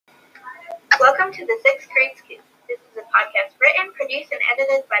Welcome to the 6th grade Scoop. This is a podcast written, produced, and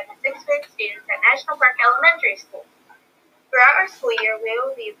edited by the 6th grade students at National Park Elementary School. Throughout our school year, we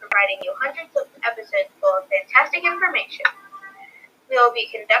will be providing you hundreds of episodes full of fantastic information. We will be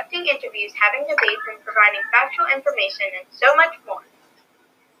conducting interviews, having debates, and providing factual information, and so much more.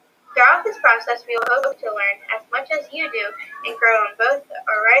 Throughout this process, we will hope to learn as much as you do and grow in both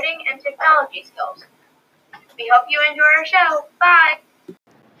our writing and technology skills. We hope you enjoy our show. Bye!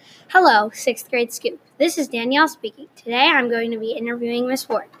 Hello, 6th grade Scoop. This is Danielle speaking. Today I'm going to be interviewing Miss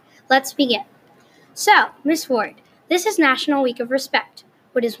Ward. Let's begin. So, Miss Ward, this is National Week of Respect.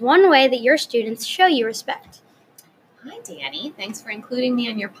 What is one way that your students show you respect? Hi, Danny. Thanks for including me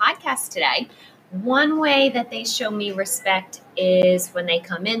on your podcast today. One way that they show me respect is when they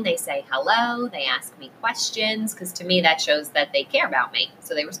come in, they say hello, they ask me questions, because to me that shows that they care about me,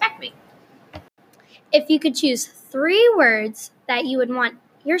 so they respect me. If you could choose 3 words that you would want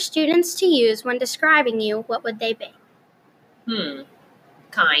your students to use when describing you, what would they be?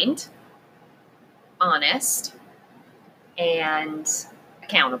 Kind, honest, and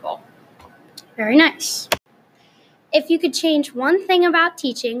accountable. Very nice. If you could change one thing about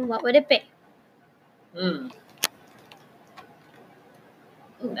teaching, what would it be? Ooh,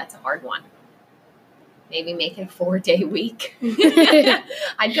 that's a hard one. Maybe make it a 4-day week.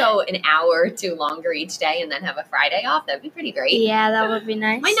 I'd go an hour or 2 longer each day and then have a Friday off. That'd be pretty great. Yeah, that would be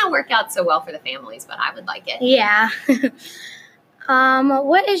nice. Might not work out so well for the families, but I would like it. Yeah.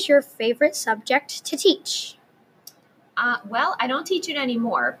 What is your favorite subject to teach? Well, I don't teach it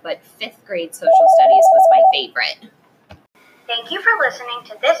anymore, but 5th grade social studies was my favorite. Thank you for listening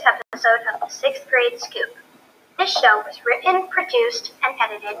to this episode of the 6th grade Scoop. This show was written, produced, and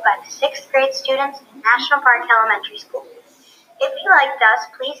edited by the 6th grade students at National Park Elementary School. If you liked us,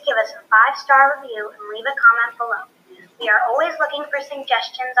 please give us a 5-star review and leave a comment below. We are always looking for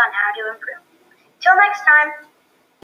suggestions on how to improve. Till next time.